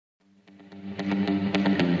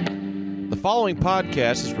following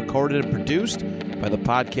podcast is recorded and produced by the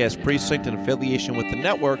Podcast Precinct in affiliation with the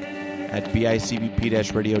network at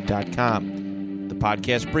bicbp-radio.com. The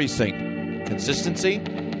Podcast Precinct. Consistency,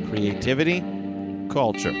 creativity,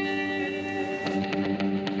 culture.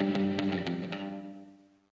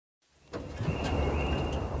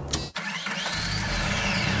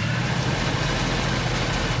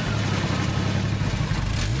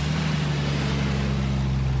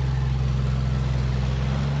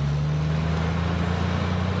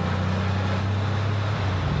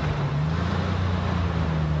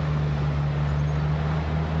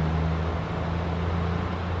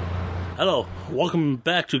 Hello, welcome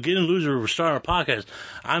back to Getting Loser. We're starting our podcast.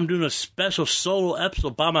 I'm doing a special solo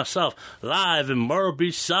episode by myself, live in Myrtle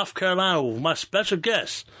Beach, South Carolina, with my special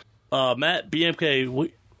guest, Matt BMK.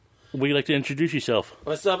 Would you like to introduce yourself?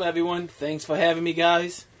 What's up, everyone? Thanks for having me,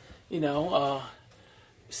 guys.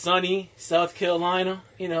 Sunny South Carolina.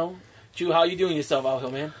 Drew, how you doing yourself out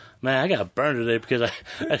here, man? Man, I got burned today because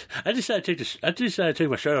I decided to take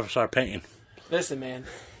my shirt off and start painting. Listen, man.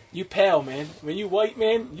 You pale, man. When you white,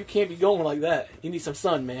 man, you can't be going like that. You need some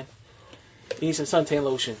sun, man. You need some suntan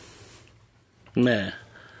lotion. Man,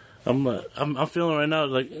 I'm feeling right now,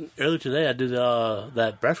 like earlier today I did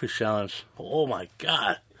that breakfast challenge. Oh my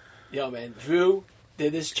god. Yo, man, Drew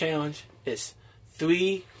did this challenge. It's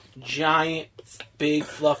 3 giant, big,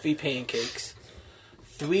 fluffy pancakes,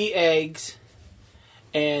 3 eggs,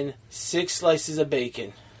 and 6 slices of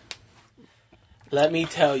bacon. Let me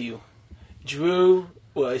tell you, Drew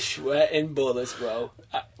was sweating bullets, bro.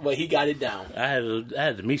 Well, he got it down. I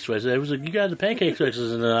had the meat sweats. It was like, you got the pancake sweats,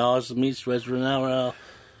 and then all the meat sweats were now.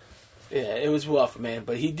 Yeah, it was rough, man.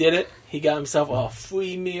 But he did it. He got himself a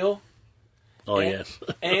free meal. Oh, yes.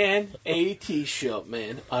 And a T-shirt,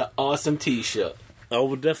 man. An awesome T-shirt. I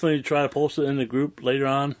will definitely try to post it in the group later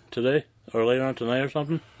on today, or later on tonight or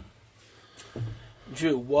something.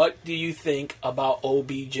 Drew, what do you think about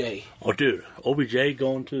OBJ? Oh, dude. OBJ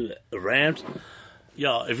going to the Rams.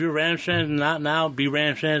 Yo, if you're Rams fans not now, be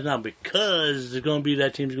Rams fans now, because there's going to be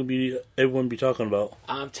that team's going to be everyone be talking about.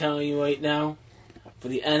 I'm telling you right now, for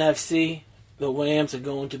the NFC, the Rams are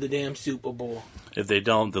going to the damn Super Bowl. If they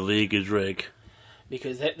don't, the league is rigged.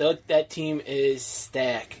 Because that team is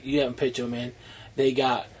stacked. You haven't picture, man. They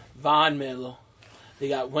got Von Miller, they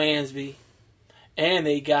got Ransby, and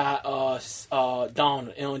they got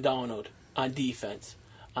Aaron Donald on defense.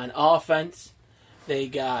 On offense, they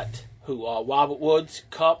got Robert Woods,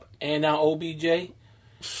 Kupp, and now OBJ.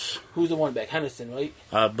 Who's the one back? Henderson, right?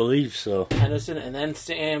 I believe so. Henderson, and then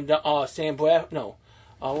Sam Bradford. No,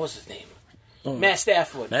 what's his name? Oh. Matt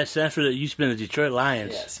Stafford. Matt Stafford that used to be in the Detroit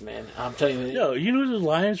Lions. Yes, man. I'm telling you. Yo, you know the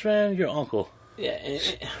Lions fan? Your uncle. Yeah,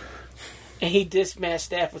 and he dissed Matt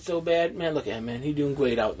Stafford so bad. Man, look at him, man. He's doing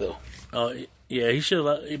great out there. Oh, yeah, he should have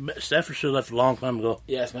left. Stafford should have left a long time ago.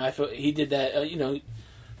 Yes, man. I feel he did that,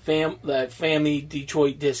 that family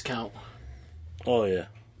Detroit discount. Oh, yeah.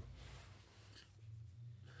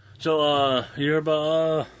 So, you heard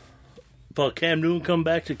about Cam Newton coming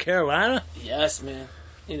back to Carolina? Yes, man.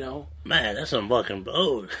 Man, that's some fucking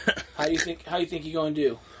blow. How you think he gonna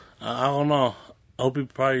do? I don't know. I hope he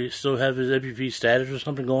probably still have his MVP status or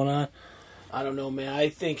something going on. I don't know, man.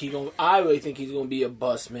 I really think he's gonna be a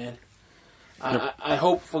bust, man. I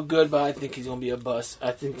hope for good, but I think he's gonna be a bust.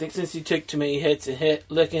 I think since he took too many hits and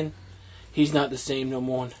licking, he's not the same no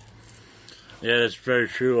more. Yeah, that's very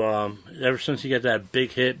true. Ever since he got that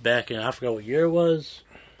big hit back in, I forgot what year it was,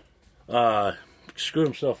 screwed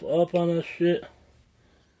himself up on that shit.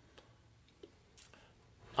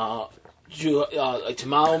 Like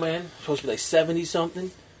tomorrow, man, supposed to be like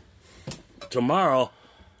 70-something. Tomorrow,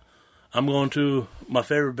 I'm going to my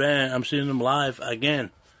favorite band. I'm seeing them live again.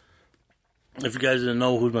 If you guys didn't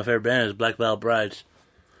know who my favorite band is, Black Veil Brides.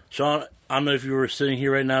 Sean, I don't know if you were sitting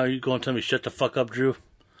here right now, you're going to tell me, shut the fuck up, Drew.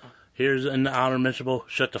 Here's an unmentionable,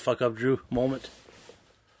 shut the fuck up, Drew moment.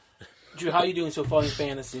 Drew, how you doing so far in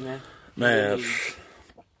fantasy, man? Man,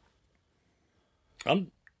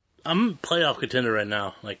 I'm playoff contender right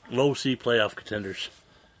now, like low C playoff contenders.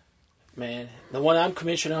 Man, the one I'm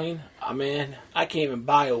commissioning, man, I can't even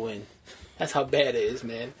buy a win. That's how bad it is,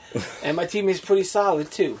 man. And my team is pretty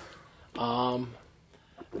solid too. My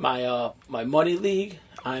money league,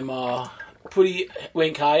 I'm pretty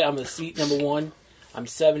rank high. I'm a seat number 1. I'm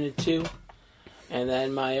 7-2, and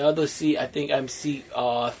then my other seat, I think I'm seat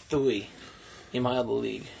 3 in my other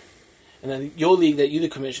league. And then your league that you're the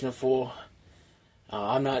commissioner for,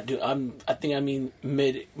 I think I mean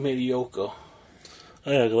mediocre.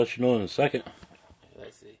 I gotta let you know in a second.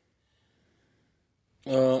 Let's see.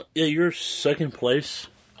 Yeah, you're second place.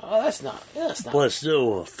 Oh, that's not. But it's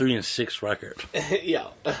still a 3-6 record.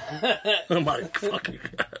 Yo. Oh my fucking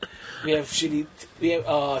god. We have shitty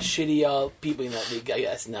people in that league. I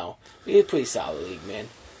guess no, we have a pretty solid league, man.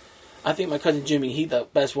 I think my cousin Jimmy, he the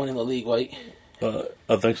best one in the league, right?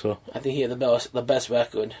 I think so. I think he had the best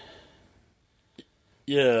record.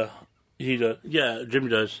 Yeah, he does. Yeah, Jimmy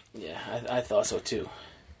does. Yeah, I thought so too.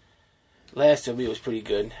 Last year, we was pretty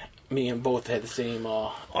good. Me and both had the same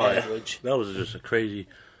average. Yeah. That was just a crazy.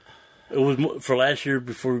 It was for last year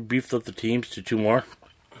before we beefed up the teams to 2 more.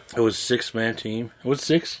 It was a 6-man team. It was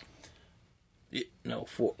 6. Yeah, no,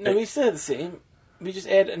 4. No, we still had the same. We just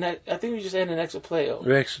added. I think we just added an extra player.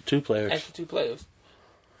 We're extra 2 players. Extra 2 players.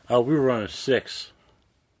 Oh, we were running 6.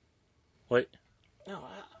 Wait.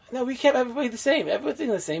 No, we kept everybody the same. Everything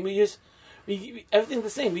the same. Everything the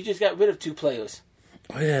same. We just got rid of 2 players.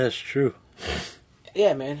 Oh yeah, that's true.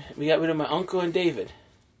 Yeah, man. We got rid of my uncle and David.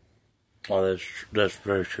 Oh, that's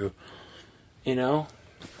very true. You know?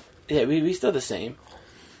 Yeah, we still the same.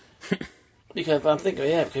 Because I'm thinking,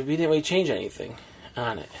 because we didn't really change anything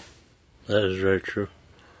on it. That is very true.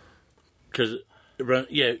 Because,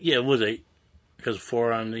 it was 8. Because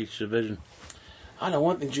 4 on each division. I know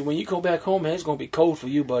one thing, Drew. When you go back home, man, it's going to be cold for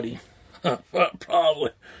you, buddy.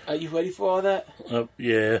 Probably. Are you ready for all that?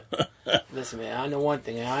 Yeah. Listen, man, I know one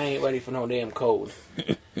thing. I ain't ready for no damn cold.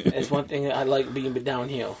 It's one thing I like being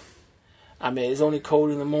downhill. I mean, it's only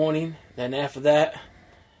cold in the morning. Then after that,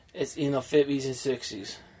 it's 50s and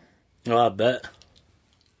 60s. Oh, I bet.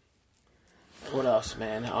 What else,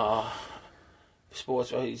 man?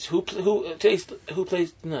 Sports. Who plays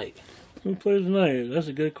tonight? Who plays tonight? That's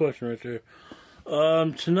a good question right there.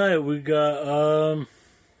 Tonight we got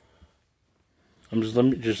let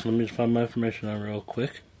me just find my information out real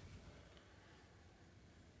quick.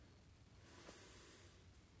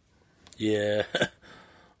 Yeah.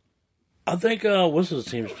 I think what's his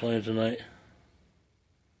team's playing tonight?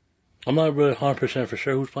 I'm not really 100% for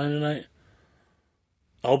sure who's playing tonight.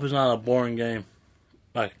 I hope it's not a boring game.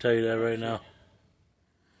 I can tell you that right now.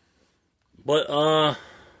 But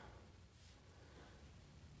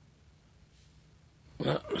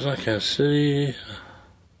it's not Kansas City.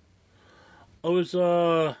 Oh, it's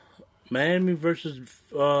Miami versus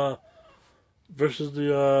the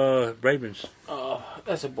Ravens. Oh,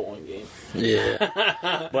 that's a boring game.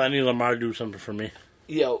 Yeah, but I need Lamar to do something for me.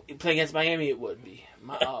 Yo, play against Miami, it would be.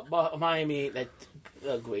 Miami ain't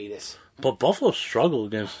the greatest. But Buffalo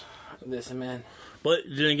struggled against. Listen, man. But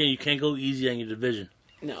then again, you can't go easy on your division.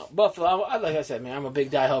 No, Buffalo. Like I said, man, I'm a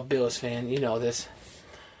big diehard Bills fan. You know this.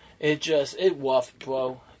 It rough,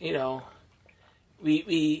 bro. You know,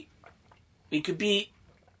 we could beat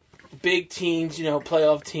big teams, you know,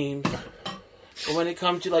 playoff teams. But when it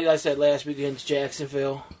comes to, like I said last week against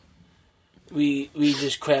Jacksonville, we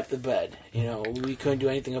just crapped the bed. You know, we couldn't do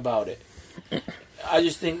anything about it. I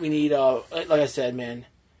just think we need, like I said, man,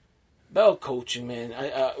 better coaching, man.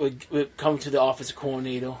 We come to the offensive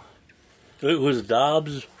coordinator. It was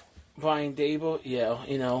Dobbs. Brian Dable, yeah,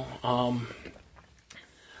 you know.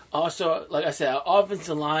 Also, like I said, our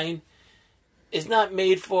offensive line is not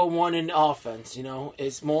made for one in offense, you know.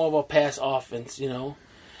 It's more of a pass offense, you know.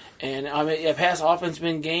 And, I mean, pass offense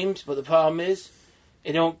win games, but the problem is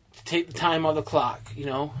it don't take the time off the clock, you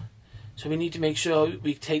know. So we need to make sure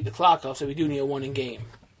we take the clock off, so we do need a winning game.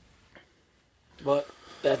 But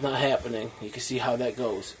that's not happening. You can see how that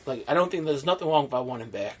goes. Like, I don't think there's nothing wrong with our running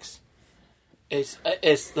backs. It's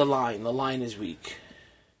the line. The line is weak.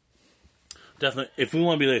 Definitely. If we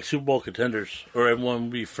want to be like Super Bowl contenders, or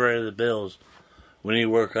everyone be afraid of the Bills, we need to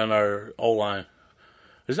work on our O-line.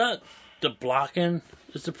 It's not the blocking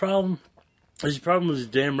that's the problem. It's the problem with these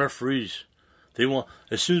damn referees. They want,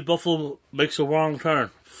 as soon as Buffalo makes a wrong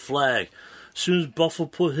turn, flag. As soon as Buffalo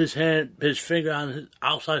put his finger on his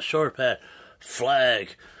outside shoulder pad,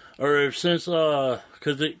 flag. Or since,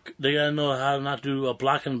 because they gotta know how not to do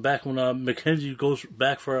blocking back when McKenzie goes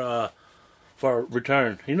back for a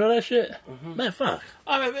return. You know that shit? Mm-hmm. Man, fuck.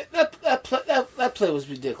 I mean, that play was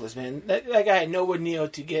ridiculous, man. That guy had nowhere near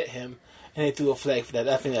to get him, and they threw a flag for that.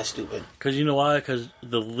 I think that's stupid. Because you know why? Because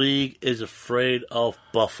the league is afraid of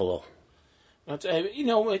Buffalo. You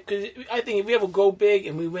know, because I think if we ever go big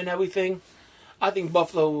and we win everything, I think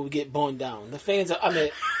Buffalo will get burned down. The fans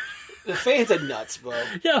are nuts, bro.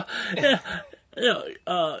 Yeah.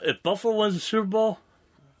 If Buffalo wins the Super Bowl,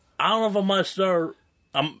 I don't know if I might start.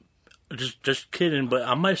 I'm just kidding, but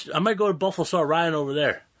I might go to Buffalo, start riding over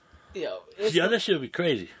there. Yeah, that shit would be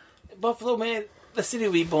crazy. Buffalo, man, the city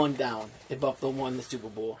would be burned down if Buffalo won the Super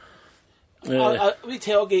Bowl. Yeah. We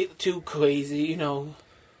tailgate too crazy, you know.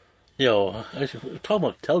 Yo, actually, talking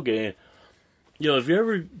about tailgating, Yo, if you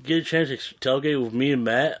ever get a chance to tailgate with me and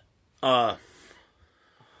Matt, there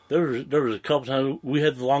was a couple times we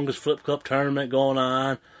had the longest flip cup tournament going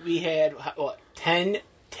on. We had 10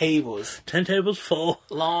 tables. 10 tables full.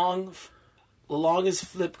 The longest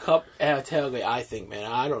flip cup at a tailgate, I think,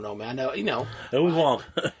 man. I don't know, man. It was long.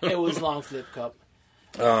 It was long flip cup.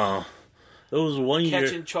 It was one year.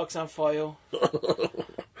 Catching trucks on fire.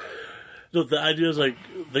 So the idea is like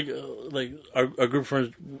our group of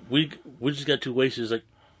friends, we just got too wasted. Like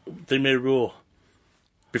they made a rule: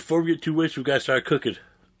 before we get too wasted, we gotta start cooking.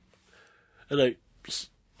 And like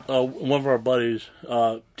one of our buddies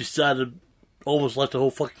decided to almost let the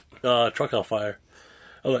whole fucking truck on fire.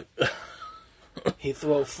 I'm like, he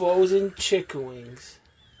threw frozen chicken wings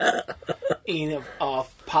in a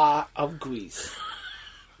pot of grease.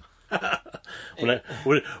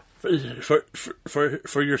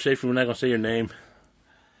 For your safety, we're not gonna say your name.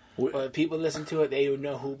 But if people listen to it, they would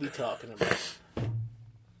know who we talking about.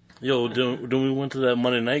 Yo, then we went to that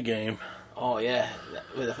Monday night game. Oh yeah,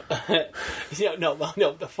 no.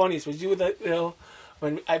 The funniest was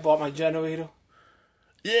when I bought my generator.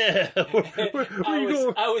 Yeah,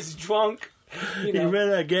 I was drunk. You ran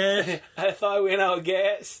out of gas. I thought I ran out of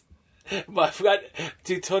gas, but I forgot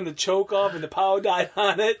to turn the choke off, and the power died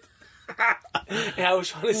on it. And I was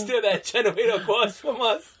trying to steal that generator across from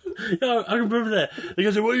us. Yeah, I remember that. Like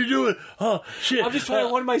I said, "What are you doing?" Oh shit! I'm just trying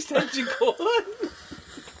to run my extension cord.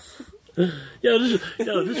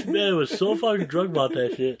 This man was so fucking drunk about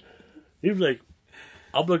that shit. He was like,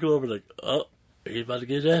 I'm looking over like, oh, he's about to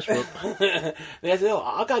get his ass whooped. They said, "Oh,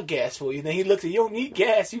 I got gas for you." And then he looked at, "You don't need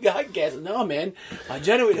gas. You got gas." No, man, my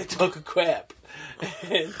generator took a crap.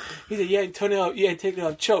 And he said, "You ain't turn it off. You ain't taking it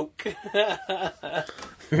off choke."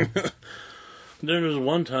 There was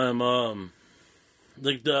one time,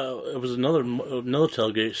 it was another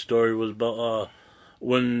tailgate story. Was about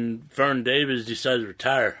when Vern Davis decided to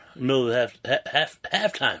retire in the middle of the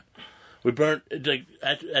halftime. We burnt like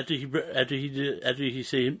after he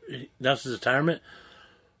announced his retirement.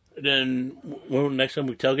 Then next time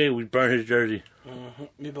we tailgate, we burned his jersey. Mm-hmm.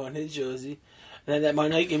 We burned his jersey. And then that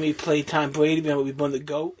Monday night game we played Tom Brady. Remember we burned the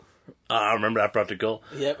goat. I remember I brought the goat.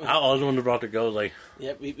 Yep. I was the one that brought the goat. Like,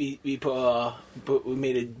 yep. We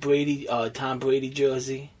made a Tom Brady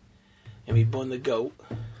jersey, and we burned the goat.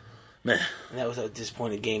 Man, and that was a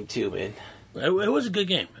disappointing game too, man. It was a good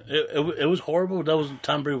game. It was horrible. That was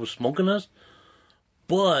Tom Brady was smoking us,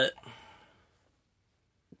 but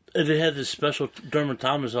they had this special Dermot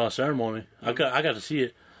Thomas ceremony. I got to see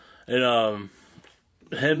it, and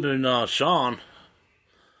him and Sean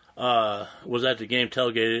was at the game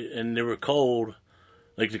tailgated, and they were cold.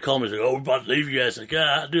 Like they called me, like, "Oh, we're about to leave you guys." Like,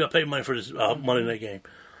 "Yeah, dude, I paid money for this Monday night game."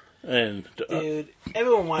 And dude,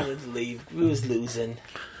 everyone wanted to leave. We was losing.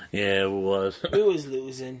 Yeah, it was. We was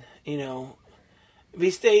losing. We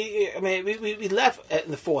stayed. I mean, we left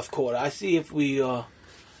in the fourth quarter. I see if we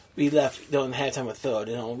left during halftime or third.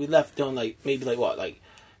 We left during like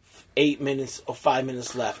 8 minutes or 5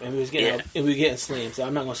 minutes left, and we was getting slammed. So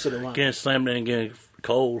I'm not gonna sit around. Getting slammed and getting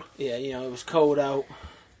cold. Yeah, it was cold out.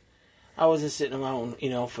 I wasn't sitting around,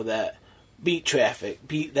 for that. Beat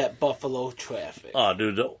that Buffalo traffic. Oh,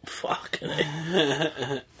 dude, fuck.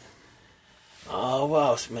 Oh, what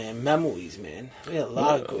else, man? Memories, man. We had a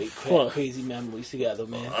lot of great, crazy memories together,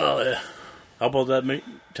 man. Oh, yeah. How about that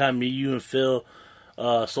time me, you, and Phil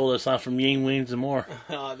sold that sign from Ying Wings and more?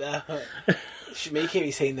 Oh, that... You can't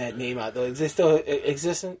be saying that name out, though. Is it still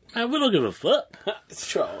existent? We don't give a fuck. It's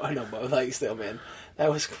true. I know, but still, man. That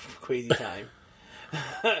was a crazy time.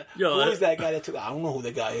 Yo, who is that guy that took... I don't know who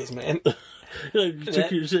the guy is, man. Is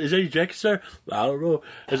that your jacket, sir? I don't know.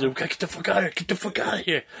 I said, get the fuck out of here. Get the fuck out of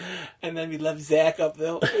here. And then we left Zach up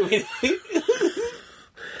there.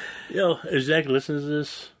 Yo, if Zach listens to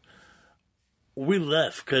this, we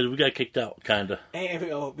left because we got kicked out, kind of. And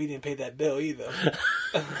we didn't pay that bill either.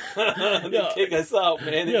 They kicked us out,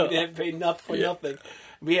 man. We didn't pay nothing for nothing.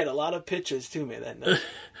 We had a lot of pictures, too, man, that night.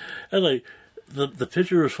 And, like, the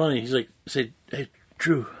picture was funny. He's like, "Say, hey,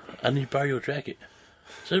 Drew, I need to borrow your jacket."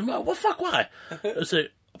 I said, "What fuck? Why?" I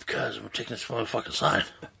said, "Because I'm taking this motherfucking sign."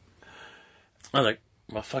 I'm like,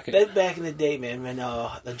 "My fucking." That's back in the day, man. When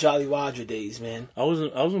the Jolly Roger days, man. I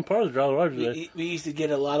wasn't part of the Jolly Roger days. We used to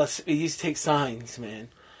get a lot of. We used to take signs, man.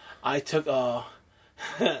 I took a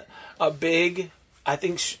big. I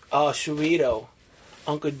think Chorito,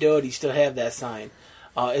 Uncle Dirty still have that sign.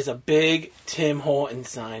 It's a big Tim Horton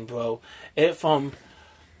sign, bro. It's long,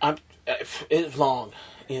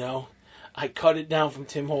 I cut it down from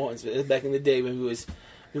Tim Hortons. It was back in the day when we was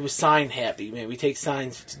sign happy, man. We take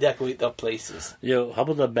signs to decorate the places. Yo, how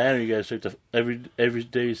about that banner you guys took every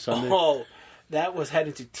day Sunday? Oh, That was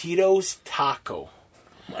heading to Tito's Taco.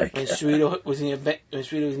 When Cerrito was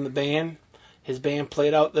in the band, his band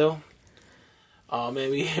played out though.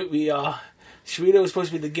 Man, Cerrito was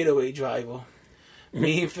supposed to be the getaway driver.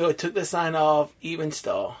 Me and Phil took the sign off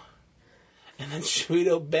Evenstar, and then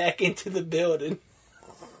Cerrito back into the building.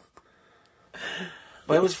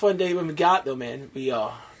 But it was a fun day when we got though, man. We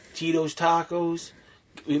Tito's Tacos,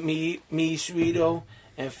 me, Cerrito,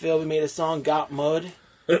 and Phil. We made a song, "Got Mud."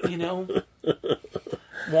 You know,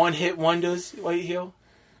 one hit wonders. Right here.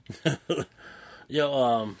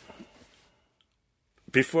 Yo,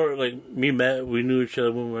 before like me and Matt, we knew each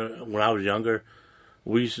other when I was younger.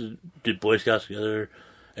 We used to do Boy Scouts together.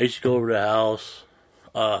 I used to go over to the house.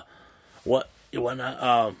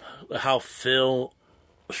 How Phil,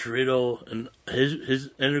 Cerrito, and his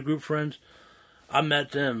intergroup friends, I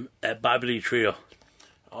met them at Bobby Lee Trio.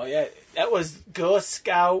 Oh yeah, that was Girl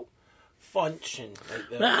Scout function.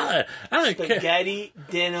 I don't care. Spaghetti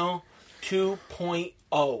Dinner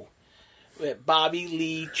 2.0 with Bobby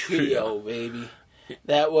Lee Trio, baby.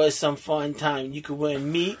 That was some fun time. You could win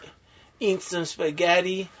meat, eat some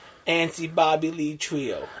spaghetti, and see Bobby Lee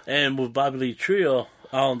Trio. And with Bobby Lee Trio,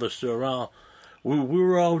 I don't know if they're still around. We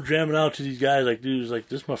were all jamming out to these guys. Like, dudes, like,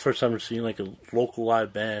 this is my first time seeing like a local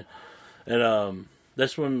live band, and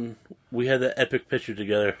that's when we had that epic picture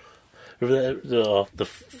together. Remember that, the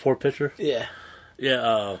 4 picture? Yeah.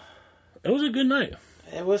 Yeah. It was a good night.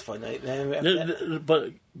 It was a fun night, man.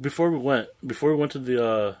 But before we went to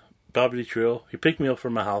the Bobby Lee Trio, he picked me up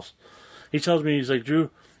from my house. He tells me, he's like,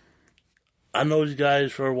 Drew, I know these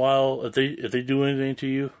guys for a while. If they do anything to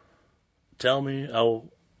you, tell me.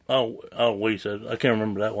 I'll what he said. I can't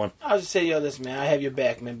remember that one. I'll just say, yo, listen, man, I have your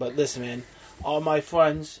back, man. But listen, man, all my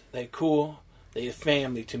friends, they're cool. They're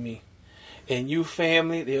family to me. And you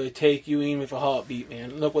family, they would take you in with a heartbeat,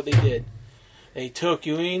 man. Look what they did. They took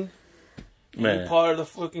you in. Man. You're part of the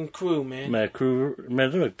fucking crew, man. Man,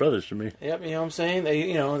 they're like brothers to me. Yep, you know what I'm saying?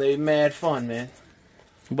 They mad fun, man.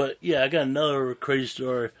 But yeah, I got another crazy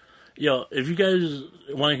story. Yo, if you guys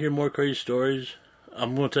want to hear more crazy stories,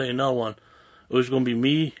 I'm going to tell you another one. It was going to be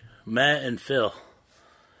me, Matt, and Phil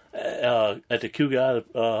at the Cougar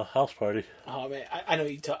house party. Oh man, I know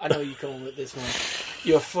you coming with this one.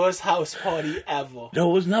 Your first house party ever. No,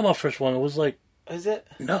 it was not my first one. It was like. Is it?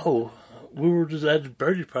 No, we were just at the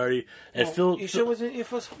birthday party, and Phil. You sure it wasn't your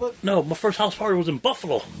first? What? No, my first house party was in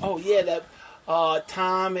Buffalo. Oh yeah, that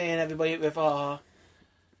Tom and everybody with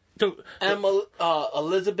Emma,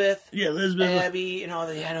 Elizabeth. Yeah, Elizabeth. Abby and all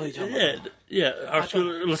that. Yeah, I know you're talking about. Yeah.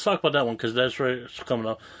 Let's talk about that one because that's right. It's coming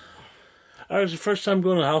up. I was the first time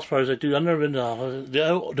going to a house party. I was like, dude, I've never been to a house.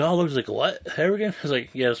 The all looks like, what? Harrigan? I was like,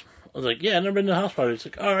 yes. I was like, yeah, I've never been to a house party. It's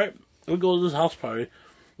like, all right, we'll go to this house party.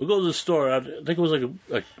 We'll go to the store. I think it was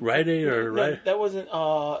like Rite Aid or Rite. That wasn't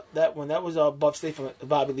that one. That was Buff State from the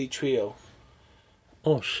Bobby Lee Trio.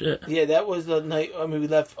 Oh shit. Yeah, that was the night. I mean, we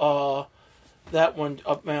left that one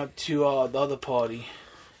up to the other party.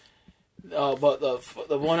 But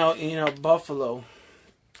the one out Buffalo.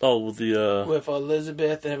 Oh, with with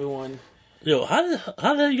Elizabeth and everyone. Yo, how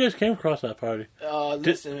did you guys came across that party?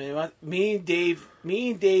 Listen, man, me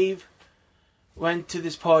and Dave went to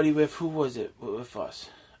this party with, who was it with us?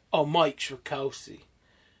 Oh, Mike Schrakowski.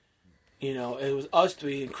 It was us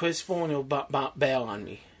three, and Chris Forney bail on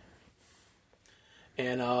me.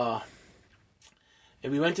 And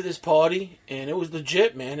we went to this party, and it was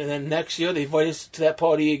legit, man. And then next year, they invited us to that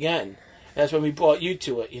party again. That's when we brought you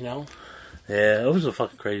to it, Yeah, it was a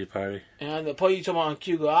fucking crazy party. And the party you talking about on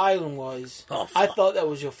Cougar Island was... Oh, I thought that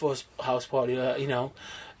was your first house party, And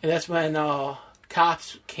that's when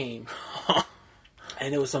cops came.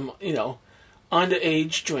 And there was some,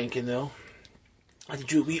 underage drinking, though. I said,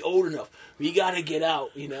 Drew, we old enough. We gotta get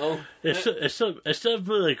out, Instead of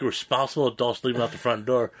like responsible adults leaving out the front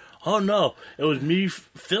door. Oh, no. It was me,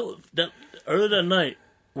 Phil. Earlier that night,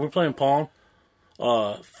 we were playing Pong.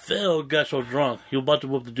 Phil got so drunk, he was about to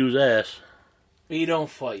whoop the dude's ass. We don't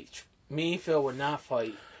fight. Me and Phil would not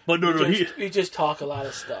fight. But we just talk a lot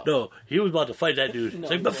of stuff. No, he was about to fight that dude. No,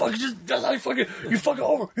 it's like, the fuck, that's how you fucking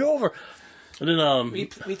over. You're over. And then,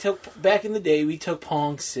 we took, back in the day, we took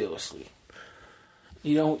Pong seriously.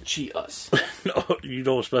 You don't cheat us.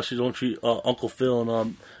 No, especially don't cheat Uncle Phil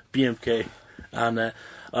and BMK on that.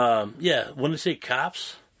 Yeah, when they say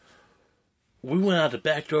cops, we went out the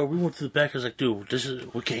back door. We went to the back. I was like, dude,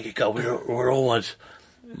 we can't get caught. We're old ones.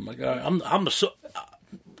 Oh my God, I'm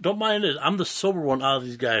don't mind this. I'm the sober one out of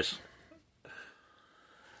these guys.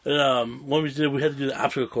 And when we had to do the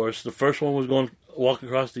obstacle course. The first one was going walk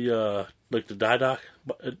across the the dock,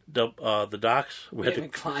 the docks. We had to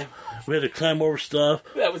climb. We had to climb over stuff.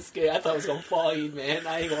 That was scary. I thought I was gonna fall in, man.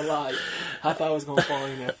 I ain't gonna lie. I thought I was gonna fall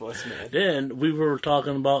in there first, man. Then we were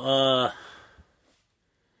talking about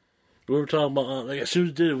like as soon as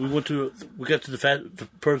we did it, we got to the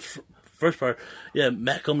first part. Yeah,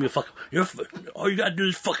 Matt called me a fucking. All you gotta do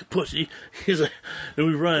is fucking pussy. He's like, and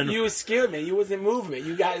we run. You was scared, man. You wasn't moving, man.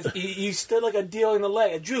 You guys, you stood like a deer in the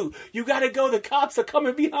leg. Drew, you gotta go. The cops are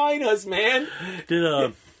coming behind us, man.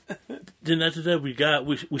 Then after that we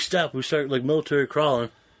stopped. We started like military crawling.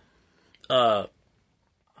 Then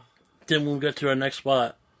when we got to our next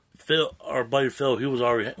spot, Phil, our buddy Phil, he was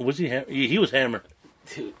already he was hammered.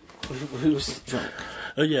 Dude, he was drunk.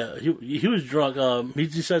 Oh yeah, he was drunk. He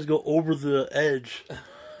decided to go over the edge.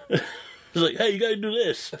 He's like, "Hey, you gotta do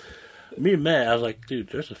this." Me and Matt, I was like, "Dude,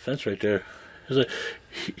 there's a fence right there." He's like,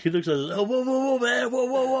 he looks at us, "Oh, whoa, man,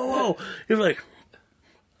 whoa." He's like, "I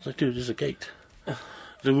was like, dude, there's a gate."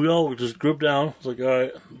 Then we all just grouped down. I was like, "All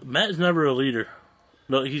right." Matt's never a leader.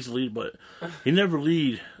 No, he's a lead, but he never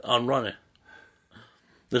lead on running.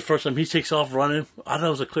 The first time he takes off running, I thought it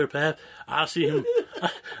was a clear path. I see him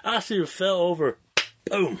fell over.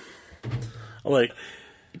 Boom. I'm like,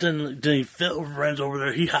 then he fell, runs over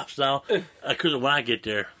there. He hops down. I couldn't. When I get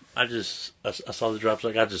there, I saw the drops.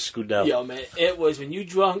 Like I just scooted down. Yo, man, it was when you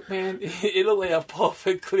drunk, man. It looked like a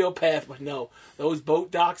perfect clear path, but no, those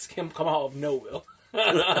boat docks can come out of nowhere.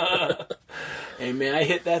 Hey, man, I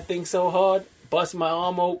hit that thing so hard, bust my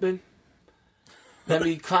arm open. Then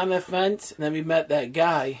we climbed that fence, and then we met that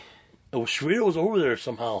guy. Oh, Shrito was over there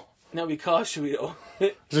somehow. Now we called Shrito.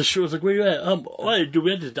 Shrito was like, "Where you at?" Dude,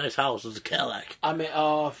 we had this nice house. It was a Cadillac. I mean,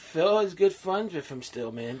 Phil is good friends with him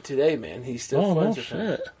still, man. Today, man, he's still friends with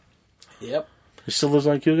him. Yep. He still lives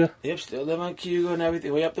on Cuga? Yep, still live on Cuga and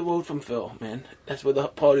everything. Way up the road from Phil, man. That's where the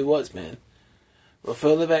party was, man. Where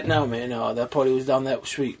Phil live at now, man. That party was down that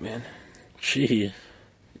street, man. Gee.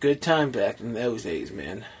 Good time back in those days,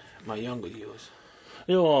 man. My younger years.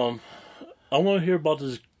 I want to hear about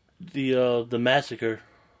the massacre.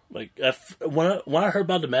 Like when I heard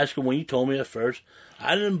about the massacre, when you told me at first,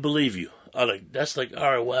 I didn't believe you. I was like, that's like,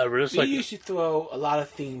 all right, whatever. We used to throw a lot of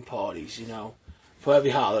theme parties, for every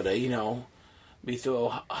holiday. We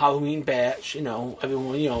throw Halloween batch.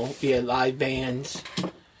 Everyone, we had live bands.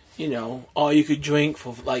 All you could drink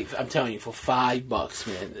for, like, I'm telling you, for $5,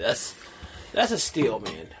 man. That's a steal,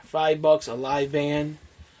 man. $5 a live band,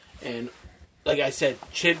 and like I said,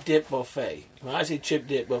 chip dip buffet. When I say chip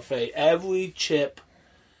dip buffet, every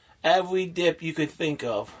dip you could think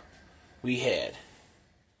of, we had,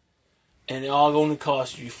 and it all going to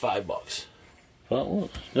cost you $5.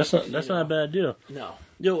 Well, that's not a bad deal. No.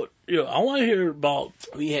 Yo, I want to hear about.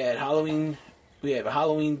 We had Halloween. We had a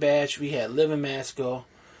Halloween batch. We had Living Masco.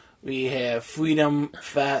 We had Freedom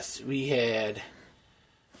Fest. We had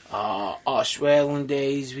Australian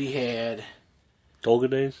Days. We had Toga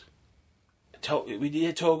Days. We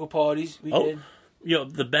did toga parties. We did.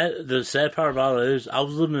 The sad part about it is I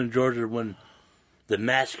was living in Georgia when the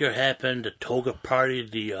massacre happened, the toga party,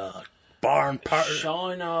 the barn party.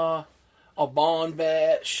 Sean, a barn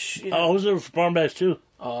bash. I was there for barn bash too.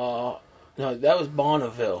 No, that was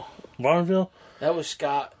Bonneville. Bonneville? That was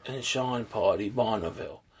Scott and Sean party,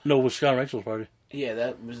 Bonneville. No, it was Scott and Rachel's party. Yeah,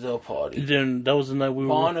 that was their party. Then that was the night we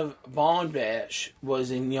were. Barn bash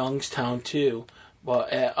was in Youngstown too.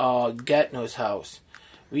 But at Gatno's house,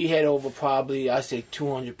 we had over probably, I say,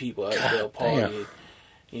 200 people at their party.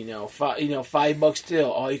 Damn. $5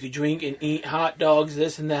 still. All you could drink and eat, hot dogs,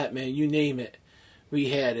 this and that, man. You name it, we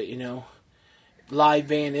had it. Live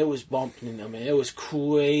band, it was bumping, man. It was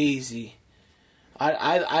crazy.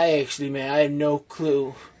 I actually, man, I had no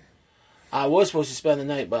clue. I was supposed to spend the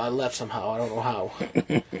night, but I left somehow. I don't know how.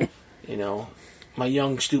 My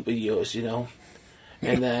young, stupid years.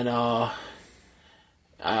 And then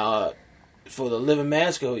for the Living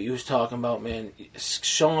Masco you was talking about, man,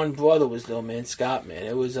 Sean's brother was there, man, Scott, man.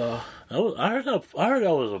 It was I heard that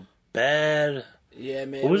was a bad. Yeah,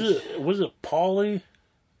 man. Was it Paulie,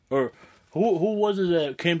 or who was it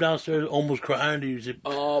that came downstairs almost crying to you?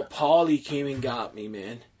 Paulie came and got me,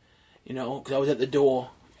 man. Because I was at the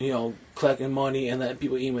door, collecting money and letting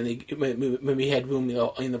people eat when we had room,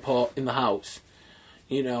 in the house,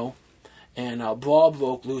 And Bob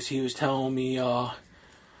broke loose. He was telling me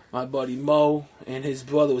my buddy Mo and his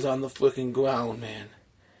brother was on the freaking ground, man.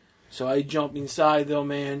 So I jumped inside though,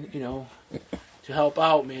 man, to help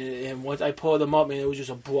out, man. And once I pulled them up, man, it was just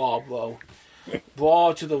a brawl, bro.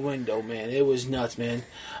 Brawl to the window, man. It was nuts, man.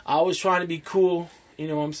 I was trying to be cool, you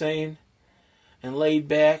know what I'm saying? And laid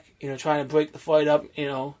back, trying to break the fight up,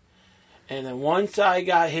 And And then once I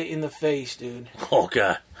got hit in the face, dude. Oh,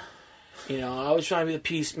 God. You know, I was trying to be the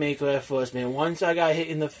peacemaker at first, man. Once I got hit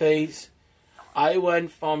in the face, I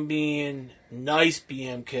went from being nice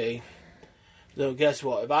BMK. So guess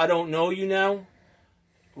what? If I don't know you now,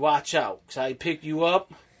 watch out. Because I pick you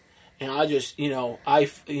up, and I just,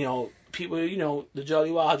 people, the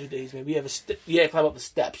Jolly Roger days, man. We have climb up the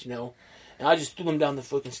steps, And I just threw them down the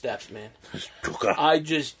fucking steps, man. I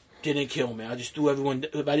just didn't kill, man. I just threw everyone.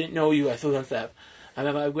 If I didn't know you, I threw them steps. I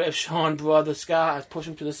remember I grabbed Sean, brother, Scott. I pushed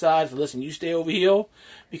him to the side. I said, listen, you stay over here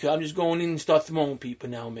because I'm just going in and start throwing people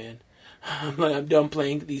now, man. I'm done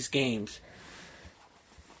playing these games.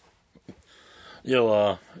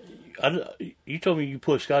 Yo, you told me you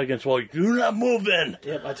put Scott against the wall. Do not move then.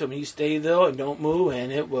 Yep, I told him you stay there and don't move,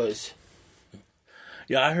 and it was.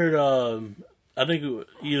 Yeah, I heard. I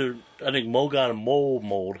think Mo got a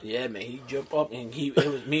mold. Yeah, man, he jumped up and it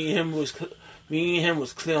was me and him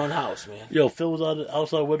was clearing house, man. Yo, Phil was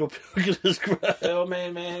outside the window puking his crap. Phil,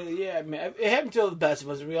 man, yeah, man. It happened to the best of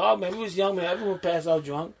us. We was young, man. Everyone passed out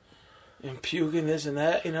drunk and puking this and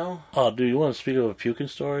that, Oh, dude, you want to speak of a puking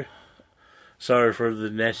story? Sorry for the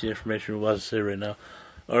nasty information we're about to say right now.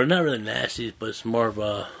 Or not really nasty, but it's more of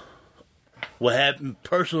a what happened,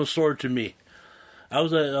 personal story to me. I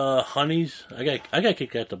was at Honey's. I got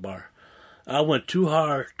kicked out the bar. I went too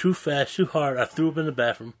hard, too fast, too hard. I threw up in the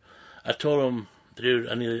bathroom. I told him, dude,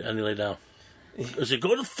 I need to lay down. I said,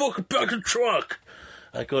 go to the fucking back of the truck.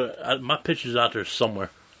 My picture's out there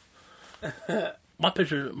somewhere. My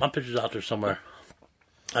picture's out there somewhere.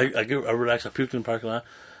 I relax. I puked in the parking lot.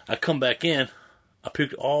 I come back in. I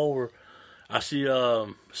puked all over. I see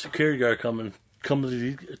security guard coming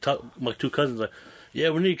to talk, my two cousins like, yeah,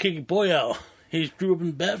 we need to kick your boy out. He threw up in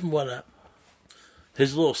the bathroom, whatnot.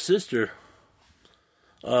 His little sister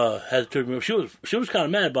had to take me. She was kind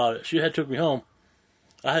of mad about it. She had to take me home.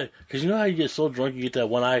 Because you know how you get so drunk you get that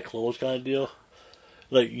one eye closed kind of deal.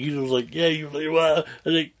 Like you was like, yeah, you like, wow.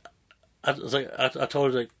 I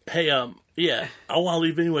told her like, hey, yeah, I want to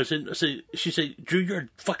leave anyway. She said, Drew, you're a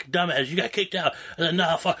fucking dumbass. You got kicked out. I said,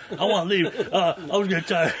 nah, fuck, I want to leave. I was getting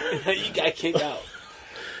tired. You got kicked out.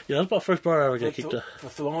 Yeah, that's my first bar I ever got kicked out. For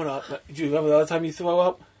throwing up. Do you remember the other time you throw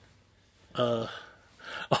up? Oh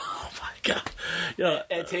my God. Yeah.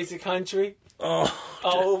 At Taste of Country? Oh,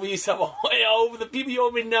 over yourself. Over the people you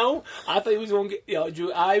already know? I thought he was going to get,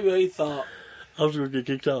 Drew, I really thought. I was going to get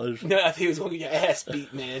kicked out. No, I think he was going to get your ass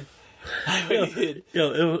beat, man. I really did.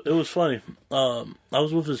 It was funny. I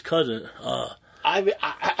was with his cousin.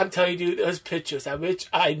 I'm telling you, dude, those pictures. I wish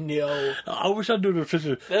I knew. I wish I knew the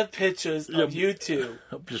pictures. The pictures of you two.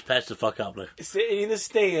 Just pass the fuck out, like. Sitting in the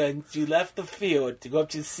stands, you left the field to go up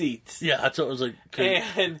to the seats. Yeah, I thought it was like.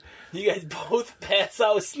 And you guys both pass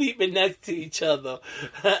out sleeping next to each other.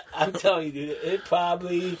 I'm telling you, dude, it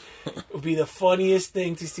probably would be the funniest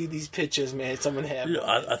thing to see these pictures, man. Someone have.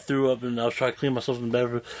 Yeah, I threw up and I was trying to clean myself in the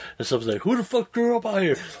bathroom, and someone was like, "Who the fuck threw up out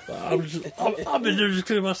here?" I've been there just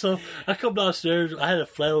cleaning myself. I come downstairs. I had a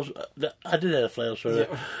flannel. I did have a flannel shirt.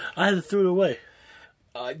 Yeah. I had to throw it away.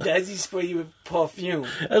 Desi sprayed you with perfume.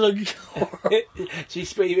 I was like, she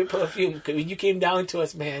sprayed you with perfume. Because when you came down to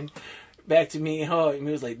us, man, back to me and her, and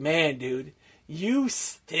he was like, man, dude, you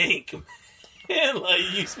stink. Man, like,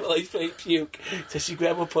 you smell like straight puke. So she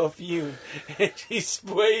grabbed a perfume, and she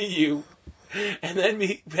sprayed you. And then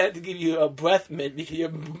we had to give you a breath mint because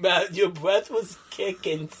your breath was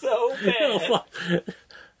kicking so bad.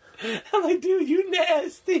 I'm like, dude, you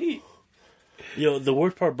nasty. Yo, the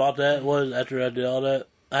worst part about that was after I did all that,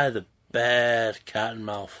 I had the bad cotton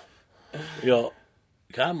mouth. Yo,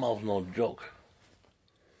 cotton mouth's no joke.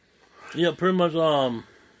 Yeah, pretty much.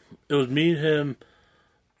 It was me and him.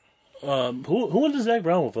 Who went to Zach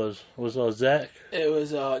Brown with us? Was Zach? It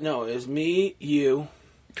was no, it was me, you,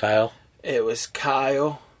 Kyle. It was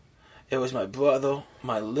Kyle. It was my brother,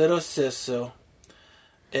 my little sister.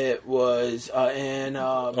 It was and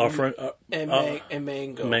our friend and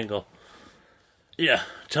Mango. Mango. Yeah,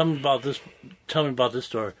 tell me about this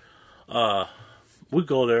story. We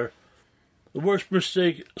go there. The worst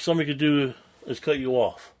mistake somebody could do is cut you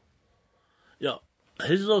off. Yeah,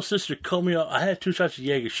 his little sister cut me off. I had 2 shots of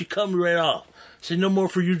Jaeger. She cut me right off. Said, no more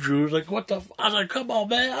for you, Drew. I was like, what the I was like, come on,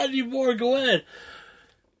 man. I need more. Go ahead.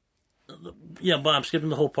 Yeah, but I'm skipping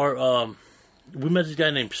the whole part. We met this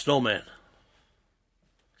guy named Snowman.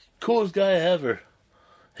 Coolest guy ever.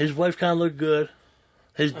 His wife kind of looked good.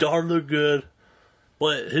 His daughter looked good.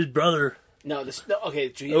 But his brother... No, okay,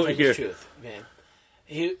 the truth, man.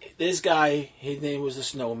 This guy, his name was the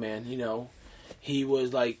Snowman, He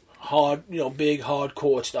was like hard, big,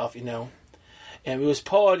 hardcore stuff, And we was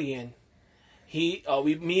partying.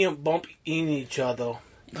 Me and Bump eating each other.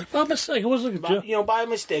 Like, by mistake. It wasn't like a joke. By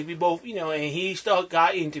mistake, we both, and he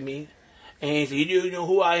got into me. And he said, you know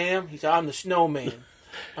who I am? He said, I'm the snowman.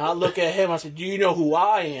 I look at him, I said, do you know who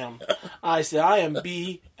I am? I said, I am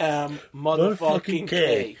BM motherfucking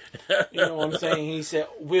K. You know what I'm saying? He said,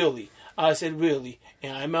 Willie. I said, really?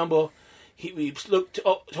 And I remember we looked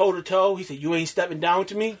toe to toe. He said, you ain't stepping down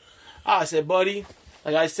to me? I said, buddy,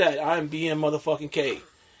 like I said, I am BM motherfucking K.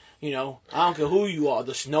 I don't care who you are.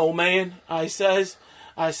 The snowman, I said,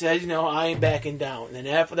 I ain't backing down. And then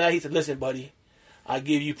after that, he said, listen, buddy, I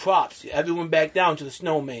give you props. Everyone back down to the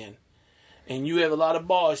snowman. And you have a lot of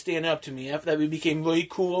bars standing up to me. After that, we became really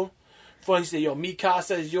cool. Funny, he said, yo, mi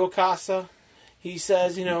casa is your casa. He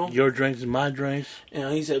says, your drinks is my drinks.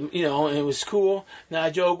 He said, and it was cool. Now I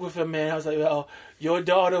joke with him, man. I was like, well, your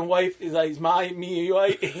daughter and wife is like me and your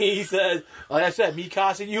wife. He says, like I said, mi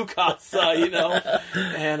casa, you casa,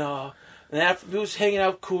 And after we was hanging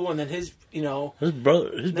out cool, and then his brother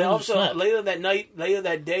snapped. later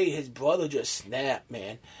that day, his brother just snapped,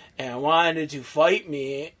 man, and wanted to fight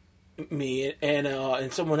me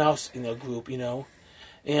and someone else in the group, And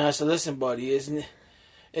I said, listen, buddy,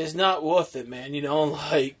 it's not worth it, man.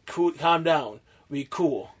 Cool, calm down. We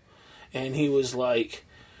cool. And he was like,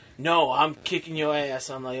 no, I'm kicking your ass.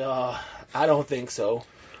 I'm like, I don't think so.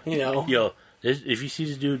 Yo, if you see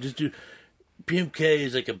this dude, PMK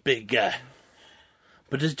is like a big guy.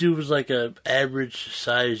 But this dude was like a average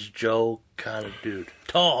sized Joe kind of dude.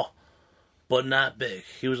 Tall, but not big.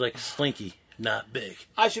 He was like Slinky. Not big.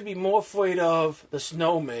 I should be more afraid of the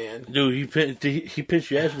snowman. Dude, he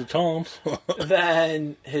pinched your ass with the tongs.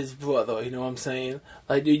 than his brother, you know what I'm saying?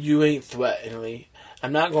 Like, dude, you ain't threatening me.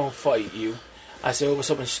 I'm not going to fight you. I said over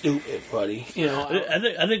something stupid, buddy. I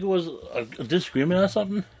think it was a disagreement or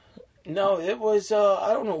something. No, it was,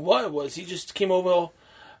 I don't know what it was. He just came over,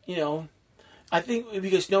 I think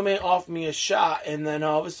because Snowman offered me a shot, and then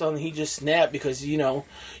all of a sudden he just snapped because, you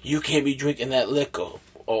can't be drinking that liquor.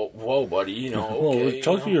 Oh, whoa, buddy, okay. Well,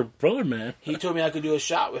 talk to your brother, man. He told me I could do a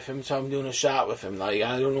shot with him, so I'm doing a shot with him. Like,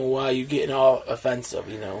 I don't know why you getting all offensive,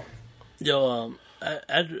 Yo,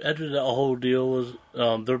 after that whole deal was,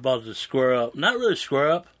 they're about to square up. Not really square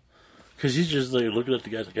up, because he's just like looking at the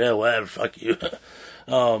guys like, yeah, whatever, fuck you.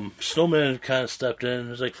 Snowman kind of stepped in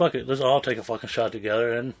and was like, fuck it, let's all take a fucking shot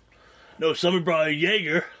together. And no, somebody brought a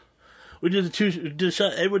Jaeger. We did the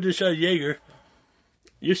shot, everyone did a shot of Jaeger.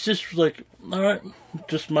 Your sister's like, all right,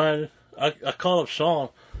 just mine. I call up Sean.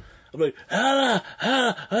 I'm like,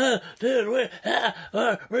 dude, where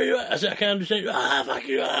you at? I said, I can't understand you. Fuck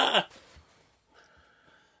you.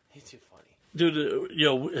 He's too funny. Dude,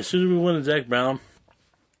 as soon as we went to Zach Brown,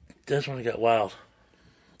 that's when it got wild.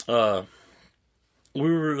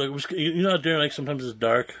 We were like, out there, like, sometimes it's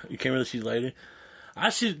dark. You can't really see the lighting.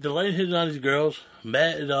 I see the light hitting on these girls.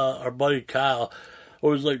 Matt and our buddy Kyle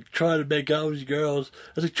was like trying to make out with these girls.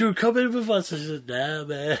 I was like, Drew, come in with us. I said, nah,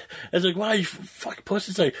 man. I was like, why you fucking pussy?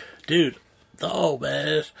 It's like, dude, no,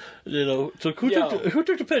 man. So who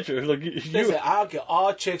took the picture? Like, listen, I'll get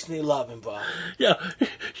all chicks need loving, bro. Yeah.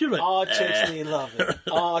 You're like, all chicks need loving.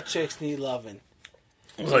 All chicks need loving.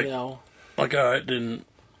 I was like, like, all right, then.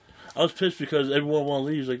 I was pissed because everyone wanted to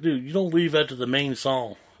leave. He's like, dude, you don't leave after the main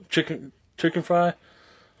song. Chicken Fry?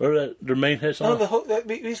 Or their main hit song? No,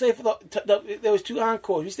 we stayed for there was 2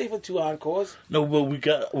 encores. We stayed for 2 encores. No, but we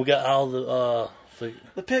got all the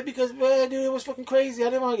pit because, man, dude, it was fucking crazy. I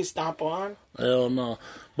didn't want to get stomped on. Hell no.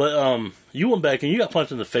 But you went back and you got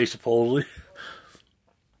punched in the face supposedly.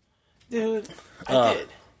 Dude, I did.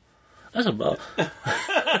 That's about.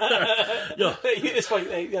 Yo, it's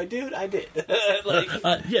funny, like, dude. I did.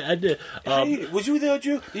 Yeah, I did. Was you there,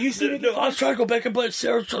 Drew? Did you see me? No, I was trying to go back and play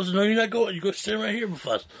Sarah. I was like, no, you're not going. You go stand right here with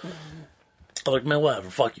us. I was like, man, whatever.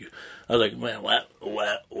 Fuck you. I was like, man,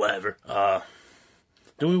 whatever.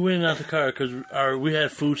 Then we went out the car because we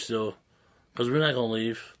had food still because we're not gonna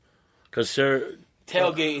leave because Sarah.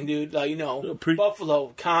 Tailgating, dude, like,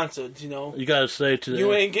 Buffalo concerts, You gotta say to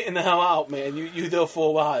you ain't getting the hell out, man. You there for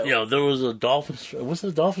a while. There was a Dolphins. What's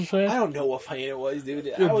the Dolphins fan? I don't know what fan it was,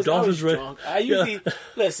 dude. I was drunk. I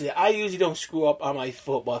usually don't screw up on my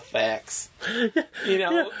football facts. But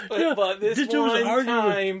this one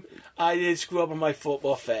time I did screw up on my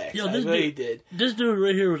football facts. I really did. This dude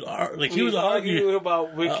right here was he was arguing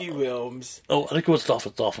about Ricky Williams. Oh, I think it was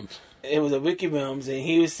Dolphins. It was a Ricky Williams, and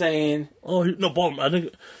he was saying... Oh, no, Baltimore. I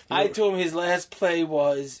think... I told him his last play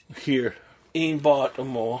was... Here. In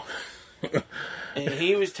Baltimore. And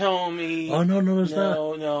he was telling me... Oh, no, it's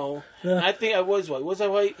not. No. Yeah. I think I was right. Was I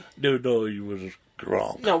right? No, you was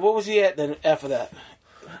wrong. No, what was he at then after that?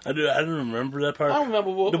 I don't remember that part. I don't remember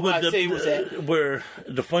what I say he was at. Where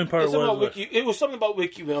the funny part was... It was something about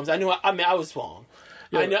Ricky Williams. I was wrong.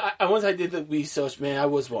 I know. Once I did the research, man, I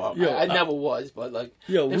was wrong. Yo, I never was, but like,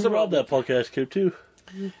 Yo, we robbed that podcast kid too.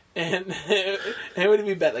 and it would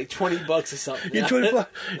be bet like $20 or something. Yeah,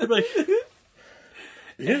 $20. Like,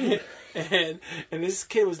 yeah. And this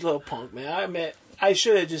kid was a little punk, man. We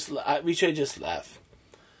should have just left.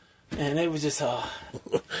 And it was just the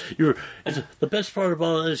best part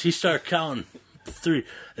about it is he started counting 3.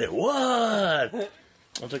 And what? I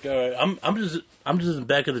was like, all right, I'm just in the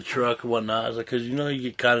back of the truck and whatnot. I was like, because you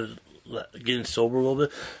get kind of getting sober a little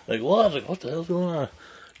bit. Like, what? I was like, what the hell's going on?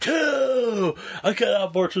 2. I got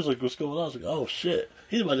out board too. I was like, what's going on? I was like, oh shit,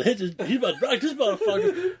 he's about to hit this. He's about to rock this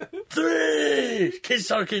motherfucker. 3. Kids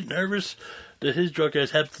started getting nervous. That his drunk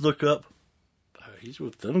ass had to look up. He's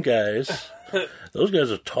with them guys. Those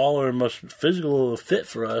guys are taller and much physical fit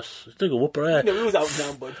for us. They could whoop our ass. we was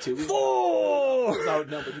outnumbered too. 4. We was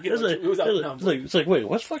outnumbered. We was outnumbered. It's like, wait,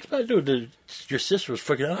 what's the fuck's about doing? Your sister was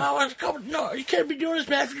freaking out. Oh, what's going? No, you can't be doing this,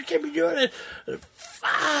 man. You can't be doing it.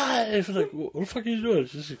 5. It's like, what the fuck are you doing?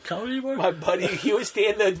 Is this a comedy anymore? My buddy, he was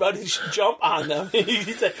standing there about to jump on them.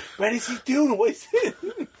 He's like, what is he doing? What's it?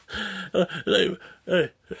 Like,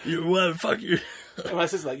 hey, you fuck you. And my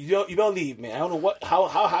sister's like, you don't leave, man. I don't know how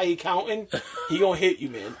high he counting. He gonna hit you,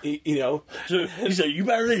 man. So he said, you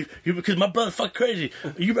better leave. Because my brother fuck crazy.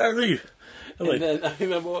 You better leave. And then I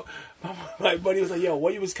remember my buddy was like, yo,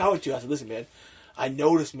 what you was counting to? I said, listen, man, I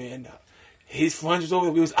noticed, man, his friends was over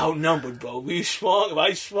there. We was outnumbered, bro. We swung. If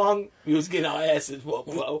I swung, we was getting our asses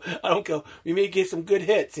whooped, bro. I don't care. We may get some good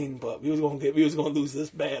hits, but we was gonna lose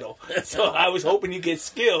this battle. So I was hoping you get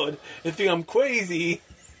skilled and think I'm crazy.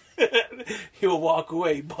 He'll walk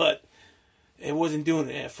away, but it wasn't doing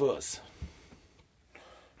it at first.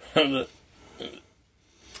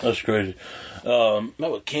 That's crazy.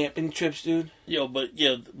 Remember camping trips, dude? Yo, but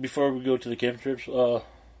yeah, before we go to the camping trips,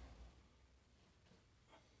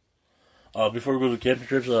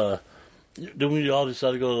 then we all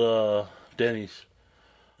decided to go to Denny's.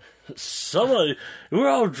 We were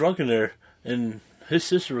all drunk in there, and his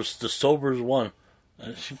sister was the soberest one.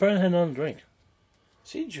 She probably had nothing to drink.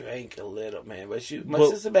 She drank a little, man, but my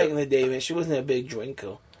sister back in the day, man, she wasn't a big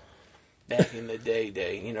drinker. Back in the day,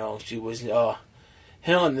 she was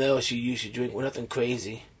hell no, she used to drink with nothing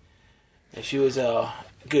crazy, and she was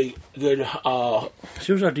good.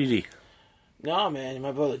 She was our DD. No, man,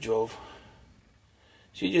 my brother drove.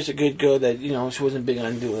 She's just a good girl that she wasn't big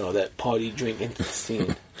on doing all that party drinking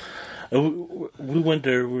scene. And we went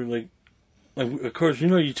there. We were like, of course,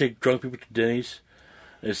 you take drunk people to Denny's.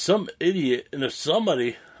 There's some idiot and there's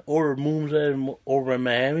somebody ordered moons over in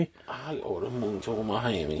Miami. I ordered moons over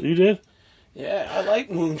Miami. You did? Yeah, I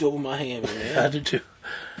like moons over Miami, man. I did too.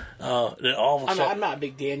 Then all of a sudden, I'm not a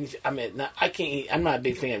big Denny's. I mean, I can't eat. I'm not a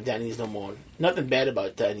big fan of Denny's no more. Nothing bad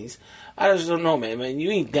about Denny's. I just don't know, man. When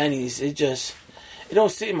you eat Denny's, it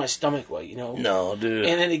don't sit in my stomach right, No, dude.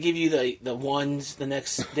 And then they give you the ones the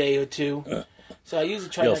next day or two. So I usually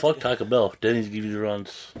try. Yo, fuck Taco Bell. Denny's give you the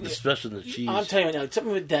runs, especially the cheese. I'm telling you now,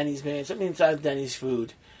 something with Denny's, man. Something inside Denny's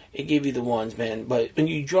food, it give you the ones, man. But when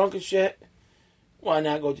you drunk and shit, why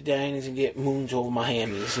not go to Denny's and get moons over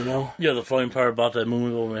Miami's, Yeah, the funny part about that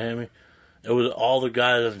moon over Miami, it was all the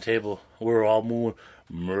guys at the table. We were all moving.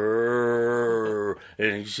 And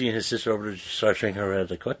you see his sister over there just start shaking her head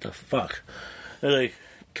like, what the fuck? They're like,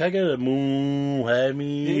 can I get a moon,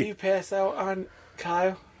 Hammy? Did you pass out on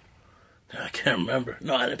Kyle? I can't remember.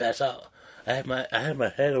 No, I didn't pass out. I had my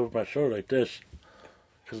head over my shoulder like this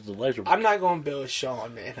because the lights were. I'm not going to bill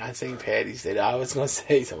Sean, man, on St. Patty's Day. I was going to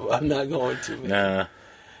say something. I'm not going to, man. Nah.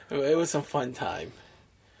 It was some fun time.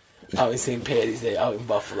 Out in St. Patty's Day, out in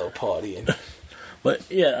Buffalo partying. But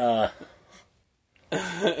yeah,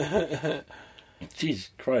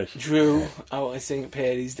 Jesus Christ. Drew out on St.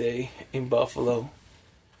 Patty's Day in Buffalo.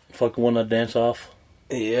 Fucking won that dance off.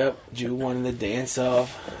 Yep, Drew wanted the dance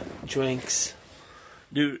off, drinks.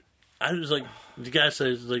 Dude, I was like, the guy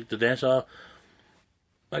says like the dance off.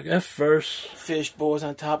 Like at first, fish boards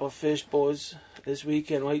on top of fish boards this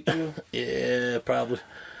weekend, right, Drew? Yeah, probably.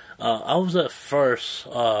 I was at first.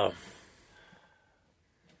 Like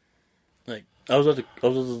I was at the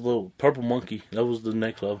little Purple Monkey. That was the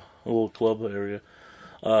nightclub, a little club area.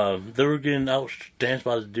 They were getting out danced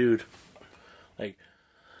by the dude. Like,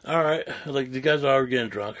 all right, like the guys are already getting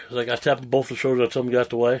drunk. Like I tapped both the shoulders. I told him to get out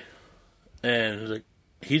the way, and like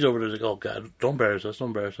he's over there like, oh God, don't embarrass us, don't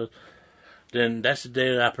embarrass us. Then that's the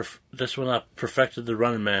day that that's when I perfected the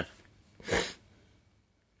Running Man.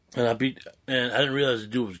 And I didn't realize the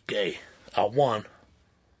dude was gay. I won.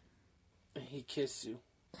 And he kissed you.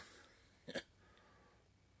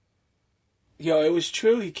 Yo, it was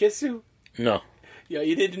true. He kissed you? No. Yo,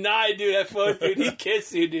 you didn't deny, dude, at first, dude. He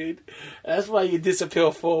kissed you, dude. That's why you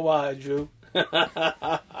disappeared for a while, Drew. Man,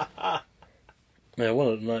 what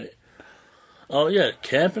a night. Oh, yeah,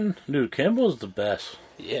 camping. Dude, camping was the best.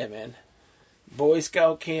 Yeah, man. Boy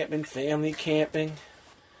Scout camping, family camping.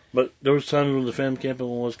 But there was times when the family camping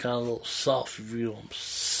was kind of a little soft, if you know what I'm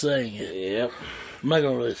saying. Yep. I'm not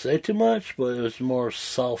going to really say too much, but it was more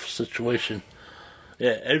soft situation.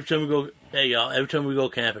 Yeah, every time we go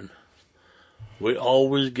camping, we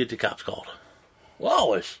always get the cops called. Well,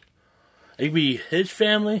 always. It could be his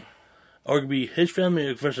family, or it could be his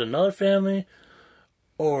family versus another family,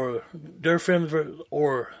 or their family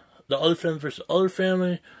or the other family versus other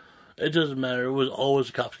family. It doesn't matter. It was always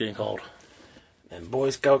the cops getting called. And Boy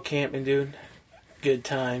Scout camping, dude. Good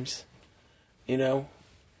times. You know?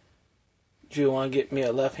 Do you want to get me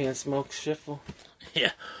a left-hand smoke rifle?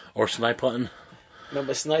 Yeah. Or snipe hunting.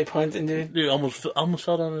 Remember snipe hunting, dude? Dude, almost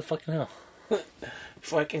fell down the fucking hill.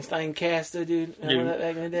 Frankenstein caster, dude. Remember that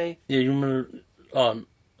back in the day? Yeah, you remember...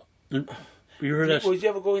 you heard that... Would you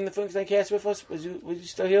ever go in the Frankenstein caster with us? Was you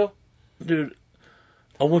still here? Dude,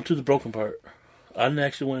 I went to the broken part. I didn't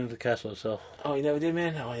actually went into the castle itself. Oh, you never did,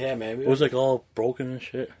 man? Oh, yeah, man. It was like all broken and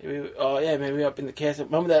shit. Oh, yeah, man. We were up in the castle.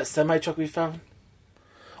 Remember that semi-truck we found?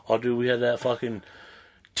 Oh, dude, we had that fucking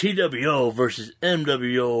TWO versus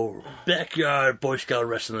MWO Backyard Boy Scout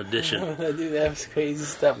Wrestling Edition. Dude, that was crazy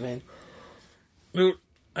stuff, man. Dude,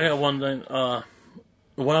 I got one thing.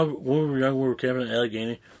 When we were young, we were camping in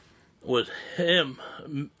Allegheny. Was him.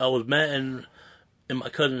 I was Matt and my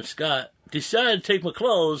cousin Scott decided to take my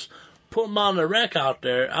clothes, put them on the rack out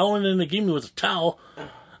there. I went in to give me with a towel.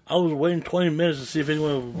 I was waiting 20 minutes to see if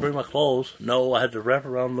anyone would bring my clothes. No, I had to wrap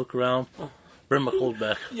around, look around, bring my clothes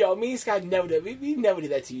back. Yo, me and Scott never did. We never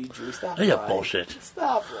did that to you, Drew. Stop lying. Yeah, bullshit.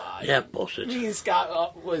 Stop lying. Yeah, bullshit. Me and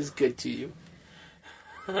Scott was good to you.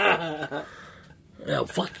 Yeah,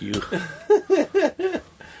 fuck you.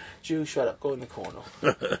 Drew, shut up. Go in the corner.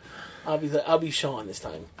 I'll be Sean this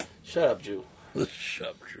time. Shut up, Drew. Shut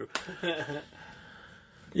up, Drew.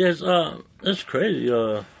 Yes, that's crazy.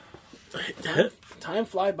 Time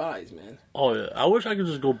fly by, man. Oh yeah, I wish I could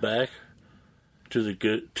just go back to the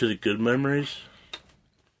good memories.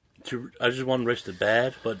 I just want to erase the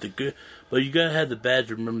bad, but you gotta have the bad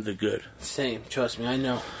to remember the good. Same, trust me, I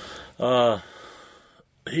know.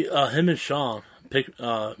 Him and Sean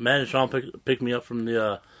Matt and Sean picked me up from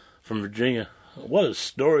Virginia. What a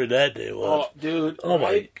story that day was! Oh, dude! Oh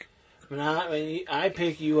my! When I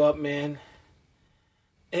pick you up, man,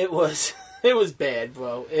 it was bad,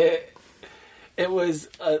 bro. It was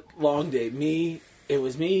a long day. It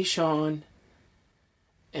was me, Sean,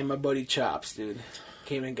 and my buddy Chops, dude,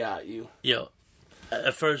 came and got you. Yo,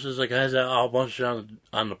 at first it was like I had that all bunch on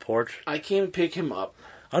the porch. I came to pick him up.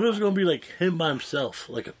 I thought it was gonna be like him by himself,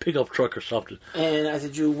 like a pickup truck or something. And I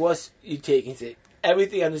said, Drew, what's you taking? He said,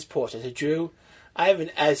 everything on this porch. I said, Drew, I have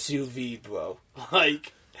an SUV, bro.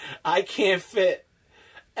 Like, I can't fit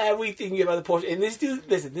everything you have on the porch. And this dude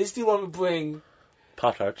wanted to bring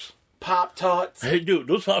Pop-Tarts. Pop-Tarts. Hey, dude,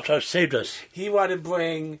 those Pop-Tarts saved us. He wanted to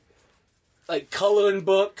bring, like, coloring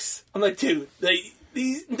books. I'm like, dude,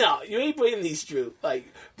 no, you ain't bringing these, Drew.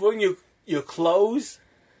 Like, bring your clothes,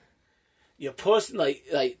 your personal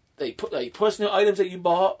items that you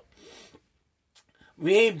bought.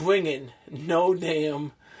 We ain't bringing no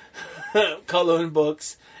damn coloring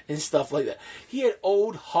books and stuff like that. He had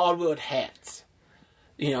old hardwood hats.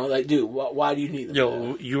 You know, like, dude, why do you need them?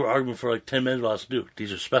 Yo, you were arguing for like 10 minutes while I said, dude,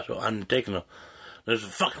 these are special. I'm taking them. There's a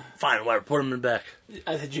fucking fine, whatever, put them in the back.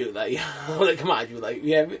 I said, Drew, like, come on, Drew, like,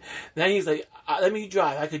 yeah. Then he's like, let me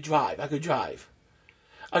drive. I could drive.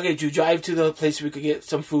 Okay, Drew, drive to the place where we could get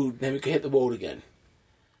some food, then we could hit the road again.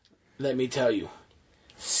 Let me tell you,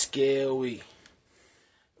 scary.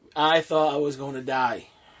 I thought I was going to die.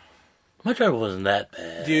 My driver wasn't that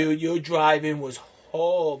bad. Dude, your driving was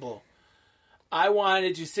horrible. I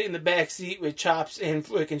wanted to sit in the back seat with Chops and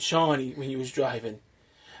frickin' Shawnee when he was driving.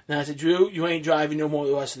 And I said, Drew, you ain't driving no more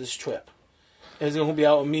the rest of this trip. It was going to be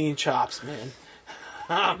out with me and Chops, man.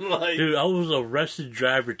 I'm like... Dude, I was a rested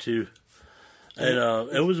driver, too. And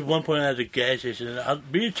it was at one point at the gas station. And I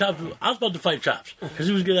was about to fight Chops because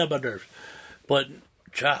he was getting on my nerves. But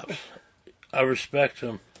Chops, I respect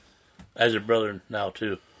him as a brother now,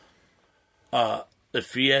 too.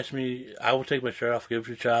 If he asked me, I would take my shirt off, give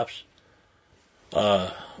it to Chops.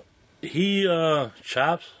 Chops, he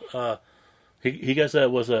got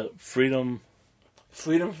that was a Freedom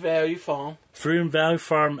Valley Farm. Freedom Valley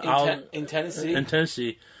Farm in Tennessee. In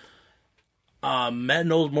Tennessee. Matt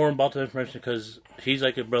knows more about the information because he's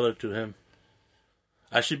like a brother to him.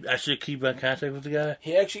 I should keep in contact with the guy.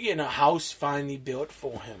 He actually getting a house finally built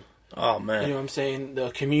for him. Oh, man. You know what I'm saying?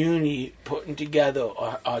 The community putting together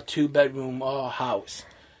a 2-bedroom house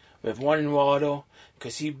with running water.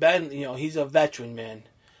 Because he's a veteran, man.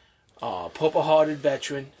 Purple-hearted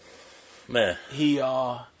veteran. Man. He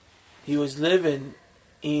was living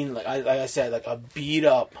in, like I said, like a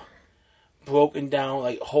beat-up, broken down,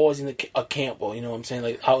 like holes in a camper, you know what I'm saying?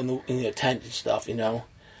 Like out in the tent and stuff, you know?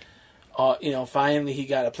 Finally he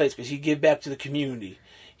got a place because he give back to the community.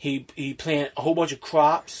 He planted a whole bunch of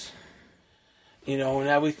crops, and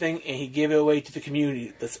everything, and he gave it away to the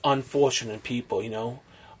community that's unfortunate people,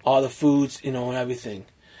 all the foods, and everything.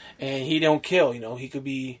 And he don't kill, he could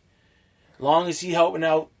be, long as he helping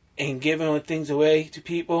out and giving things away to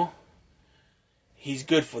people, he's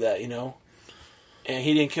good for that, And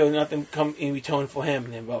he didn't kill nothing come in return for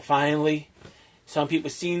him. But finally, some people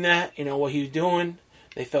seen that, what he was doing.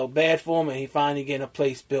 They felt bad for him, and he finally getting a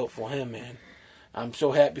place built for him, man. I'm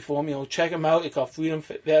so happy for him. Check him out. It's called Freedom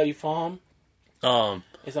Value Farm.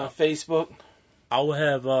 It's on Facebook. I will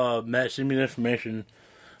have Matt send me the information,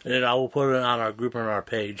 and then I will put it on our group on our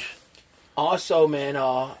page. Also, man,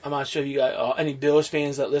 I'm not sure if you got any Bills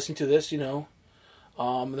fans that listen to this,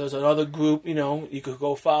 There's another group, you could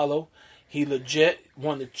go follow. He legit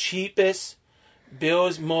one of the cheapest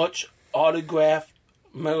Bills merch autograph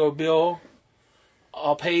memorabilia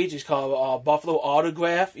page. It's called Buffalo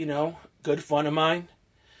Autograph, good friend of mine.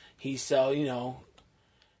 He sell,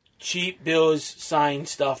 cheap Bills signed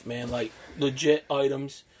stuff, man, like legit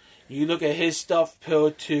items. You look at his stuff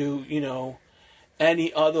compared to,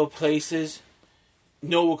 any other places,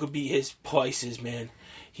 no one could beat his prices, man.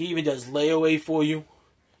 He even does layaway for you.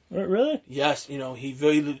 Really? Yes, he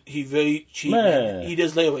very cheap. Man. He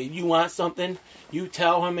does layaway. You want something, you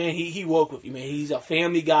tell him, man. He work with you, man. He's a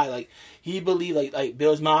family guy. Like he believe like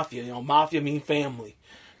Bill's Mafia. Mafia mean family.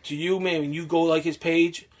 To you, man, when you go like his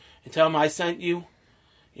page and tell him I sent you,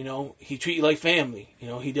 he treat you like family.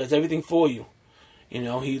 He does everything for you.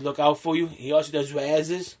 He look out for you. He also does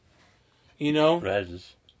razzes.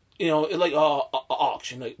 Razzes. It's like a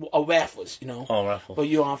auction, like raffles. Oh, raffles. But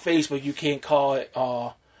you're on Facebook, you can't call it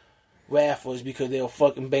raffles because they'll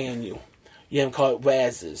fucking ban you. You haven't called it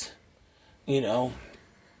razzes. And I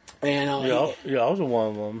was one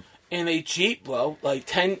of them. And they cheap, bro. Like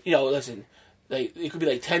 10. Listen, like it could be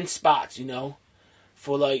like 10 spots.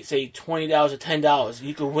 For like say $20 or $10,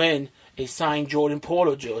 you could win a signed Jordan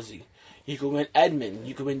Porter jersey. You could win Edmund.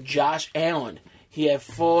 You could win Josh Allen. He had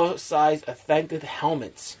 4-size authentic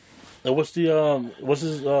helmets. What's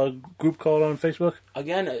his group called on Facebook?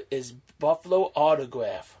 Again, it's Buffalo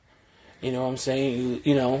Autograph. You know what I'm saying?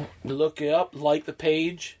 You look it up, like the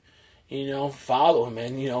page, follow him,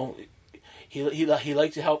 man. He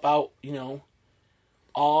likes to help out,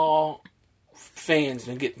 all fans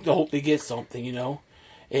and hope they get something,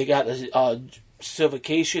 It got the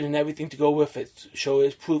certification and everything to go with it, show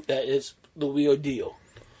his proof that it's the real deal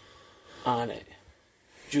on it.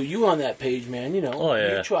 Drew, you on that page, man, Oh,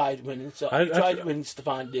 yeah. You tried winning, winning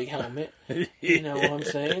Stephon Diggs helmet. You know what I'm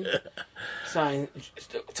saying? Signed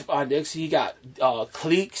Stephon Diggs. He got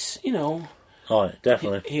cleats, Oh,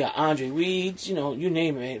 definitely. He got Andre Reeds, you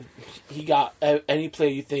name it, man. He got any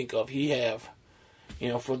player you think of, he have,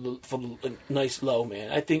 for the nice low,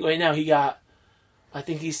 man. I think right now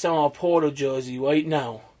he's selling a Porter jersey right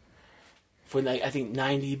now for like, I think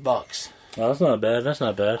 $90. Oh, that's not bad. That's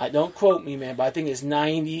not bad. Don't quote me, man, but I think it's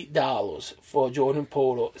 $90 for a Jordan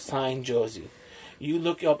Porter signed jersey. You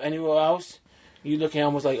look up anywhere else, you look at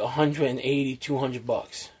almost like $180,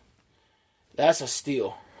 $200. That's a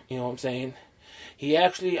steal. You know what I'm saying? He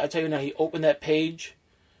actually, I tell you now, he opened that page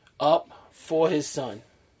up for his son.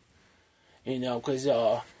 Because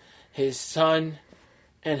his son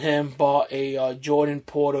and him bought a Jordan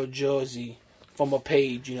Porter jersey from a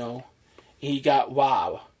page. He got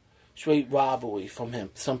robbed. Straight robbery from him,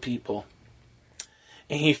 some people.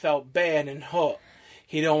 And he felt bad and hurt.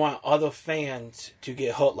 He don't want other fans to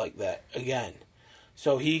get hurt like that again.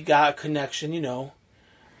 So he got a connection,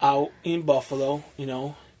 out in Buffalo,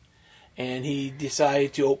 and he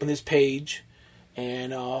decided to open his page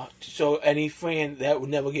and so any fan that would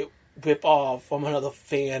never get ripped off from another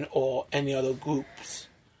fan or any other groups.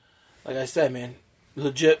 Like I said, man,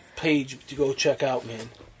 legit page to go check out, man.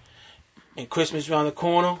 And Christmas around the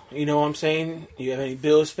corner, you know what I'm saying? You have any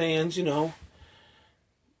Bills fans,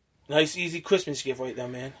 nice, easy Christmas gift right there,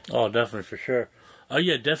 man. Oh, definitely, for sure. Oh,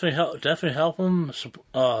 yeah, definitely help them.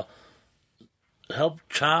 Help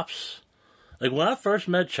Chops. Like, when I first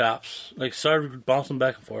met Chops, like, started bouncing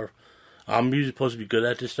back and forth, I'm usually supposed to be good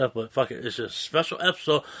at this stuff, but fuck it. It's a special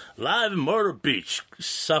episode live in Myrtle Beach,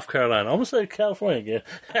 South Carolina. I almost said California again.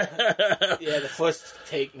 Yeah, the first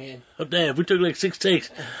take, man. Oh, damn. We took like 6 takes.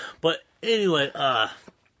 But anyway,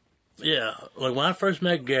 yeah, like when I first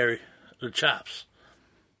met Gary, the Chops,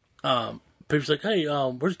 people's like, hey,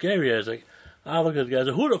 where's Gary at? I was like, I look at the guy, I was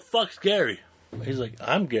like, who the fuck's Gary? He's like,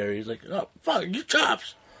 I'm Gary. He's like, oh, fuck, you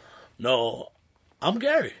Chops. No, I'm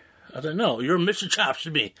Gary. I was like, no, you're Mr. Chops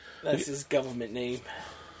to me. That's his government name.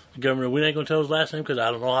 Government, we ain't gonna tell his last name because I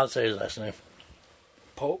don't know how to say his last name.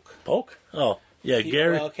 Polk? Polk? Oh, yeah,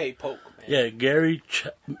 Gary. Okay, Polk, man. Yeah, Gary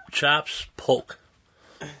Chops Polk.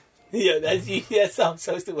 Yeah, that sounds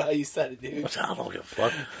so stupid how you said it, dude. I don't give a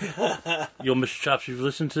fuck. Yo, Mr. Chops, if you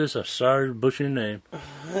listen to this, I'm sorry to butcher your name.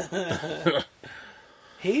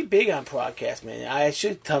 He big on podcasts, man. I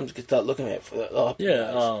should tell him to start looking at it.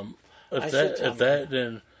 Yeah, if that,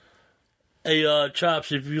 then... Hey,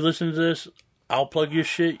 Chops, if you listen to this, I'll plug your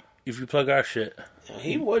shit if you plug our shit.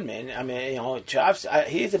 He would, man. I mean, Chops,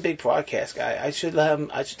 he's a big podcast guy. I should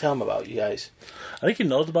tell him about you guys. I think he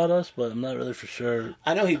knows about us, but I'm not really for sure.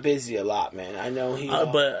 I know he's busy a lot, man. I know he...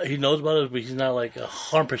 but he knows about us, but he's not like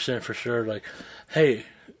 100% for sure. Like, hey,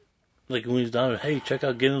 like when he's down, hey, check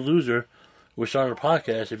out Getting a Loser. We're starting a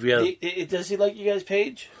podcast. If you have, does he like you guys'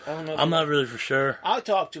 page? I don't know. I'm not really for sure. I'll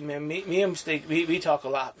talk to him, man. Me and Mistake, we talk a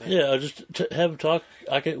lot, man. Yeah, just have him talk.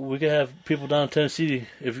 We could have people down in Tennessee.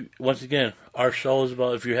 Once again, our show is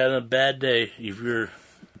about if you're having a bad day, if you're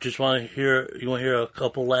just you want to hear a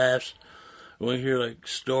couple laughs, you want to hear like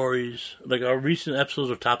stories. Like our recent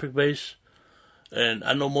episodes are topic based, and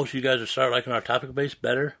I know most of you guys are starting liking our topic based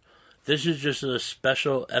better. This is just a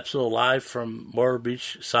special episode live from Myrtle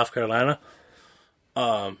Beach, South Carolina.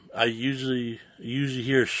 I usually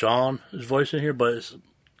hear Sean's voice in here, but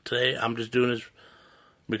today I'm just doing this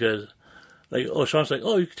because, like, Sean's like,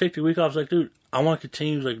 oh, you can take the week off. I was like, dude, I want to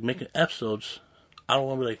continue like making episodes. I don't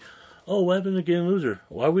want to be like, oh, what happened to Getting a Loser?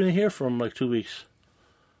 Why we didn't hear from him like 2 weeks?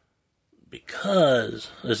 Because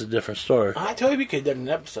it's a different story. I told you we could have done an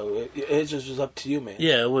episode. It just was up to you, man.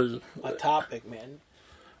 Yeah, it was a topic, man.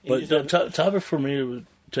 But the topic for me would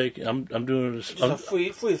take. I'm doing this. Just a free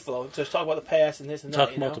flow. Just talk about the past and this and that.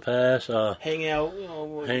 Talk about the past. Hang out,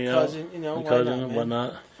 with your cousin, and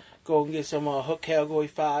whatnot. Go and get some Hook Category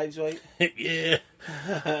 5s, right?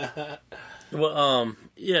 Yeah. Well,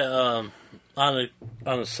 yeah. On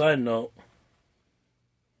a side note,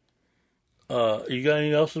 you got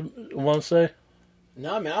anything else you want to say?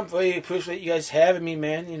 No, man. I'm very appreciate you guys having me,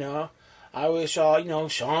 man. I wish,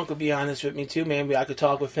 Sean could be honest with me too, man. I could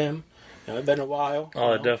talk with him. It's been a while.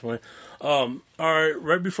 Oh, definitely. All right,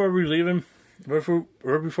 right before we leave him, right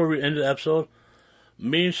before we end the episode,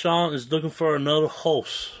 me and Sean is looking for another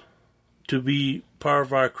host to be part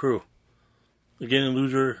of our crew. Again,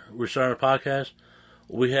 Loser, we're starting a podcast.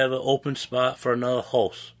 We have an open spot for another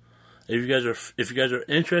host. If you guys are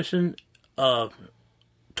interested,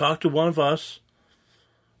 talk to one of us.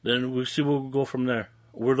 Then we'll see where we'll go from there.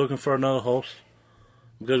 We're looking for another host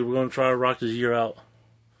because we're going to try to rock this year out.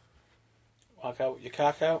 Rock out with your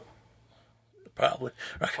cock out? Probably.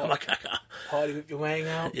 Rock out my cock out. Party with your wang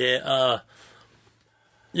out? Yeah.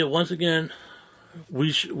 Yeah. Once again,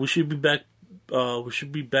 we should be back. We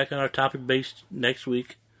should be back on our topic base next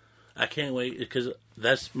week. I can't wait because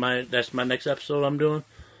that's my next episode I'm doing.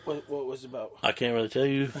 What was it about? I can't really tell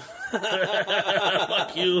you.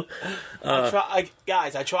 Fuck you.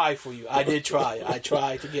 Guys, I tried for you. I did try. I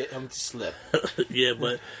tried to get him to slip. Yeah,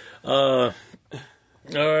 but all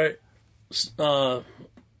right.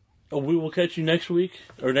 We will catch you next week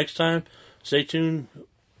or next time. Stay tuned,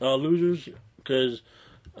 losers, because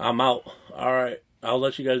I'm out. All right. I'll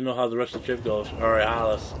let you guys know how the rest of the trip goes. All right,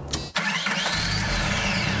 Alice.